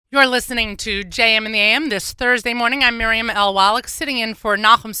You're listening to JM in the AM this Thursday morning. I'm Miriam L. Wallach, sitting in for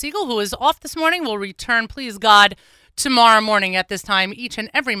Nachum Siegel, who is off this morning. Will return, please God, tomorrow morning at this time. Each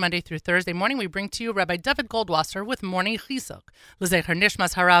and every Monday through Thursday morning, we bring to you Rabbi David Goldwasser with Morning Chizuk. L'zecher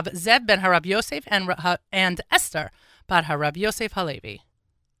Nishmas Harav Zev ben Harav Yosef and Esther bat Harav Yosef Halevi.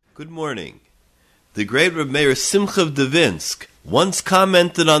 Good morning. The great Reb Meir Simcha of Devinsk once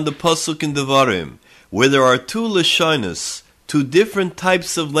commented on the Pasuk in Devarim, where there are two Lashonos, two different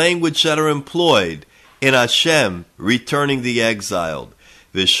types of language that are employed in Hashem returning the exiled.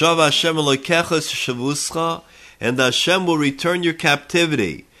 V'shav Hashem Elokecha shavuscha, and Hashem will return your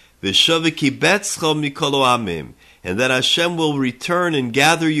captivity. V'shav kibetzcha mikol ha'amim, and that Hashem will return and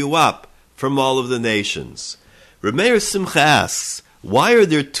gather you up from all of the nations. Reb Meir Simcha asks, why are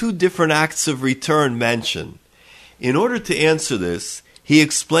there two different acts of return mentioned? In order to answer this, he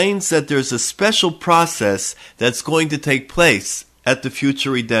explains that there's a special process that's going to take place at the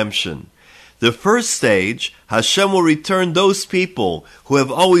future redemption. The first stage, Hashem will return those people who have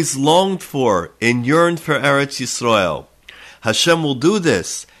always longed for and yearned for Eretz Yisrael. Hashem will do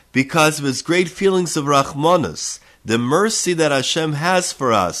this because of his great feelings of Rachmanis, the mercy that Hashem has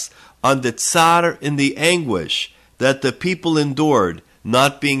for us on the tsar and the anguish that the people endured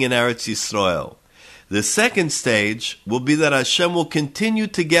not being in Eretz Yisrael. The second stage will be that Hashem will continue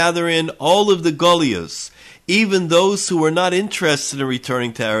to gather in all of the Goliaths, even those who are not interested in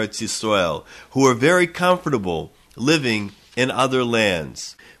returning to Eretz Yisrael, who are very comfortable living in other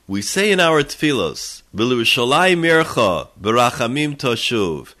lands. We say in our tefillos, B'Yerushalayim Yercha, B'Rachamim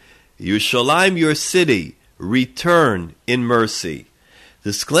Toshuv, Yerushalayim, your city, return in mercy.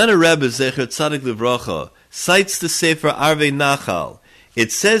 The Sklener Rebbe Zecher Tzadik Livrocha cites the Sefer Arvei Nachal.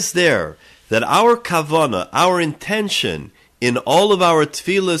 It says there that our kavana, our intention in all of our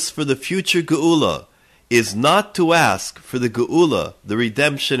tefillas for the future geula is not to ask for the geula, the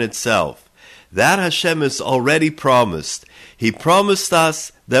redemption itself. That Hashem has already promised. He promised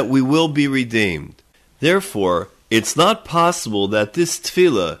us that we will be redeemed. Therefore, it's not possible that this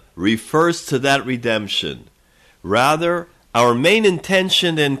tefillah refers to that redemption. Rather, our main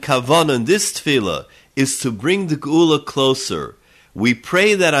intention and kavana in this tefillah is to bring the geula closer. We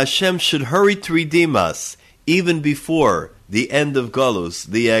pray that Hashem should hurry to redeem us, even before the end of Galus,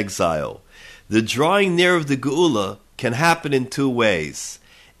 the exile. The drawing near of the Geula can happen in two ways.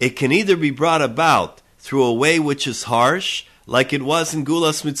 It can either be brought about through a way which is harsh, like it was in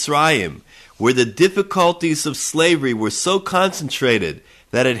Gulas Mitzrayim, where the difficulties of slavery were so concentrated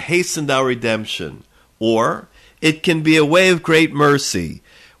that it hastened our redemption. Or it can be a way of great mercy,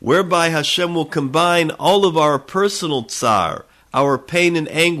 whereby Hashem will combine all of our personal tsar, our pain and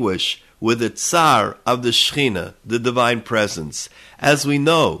anguish, with the tsar of the Shechina, the divine presence. As we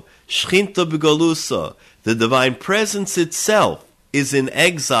know, Shechinta B'Galusa, the divine presence itself, is in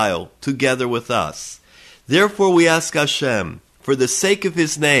exile together with us. Therefore we ask Hashem, for the sake of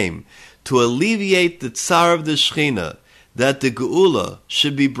his name, to alleviate the tsar of the Shechina, that the Geula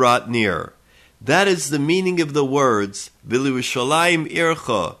should be brought near. That is the meaning of the words, B'Yerushalayim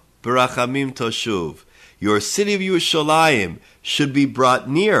Ircha, B'Rachamim Toshuv. Your city of Yerushalayim should be brought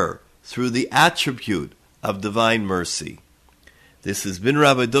near through the attribute of divine mercy. This has been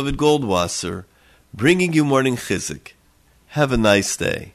Rabbi David Goldwasser, bringing you Morning Chizuk. Have a nice day.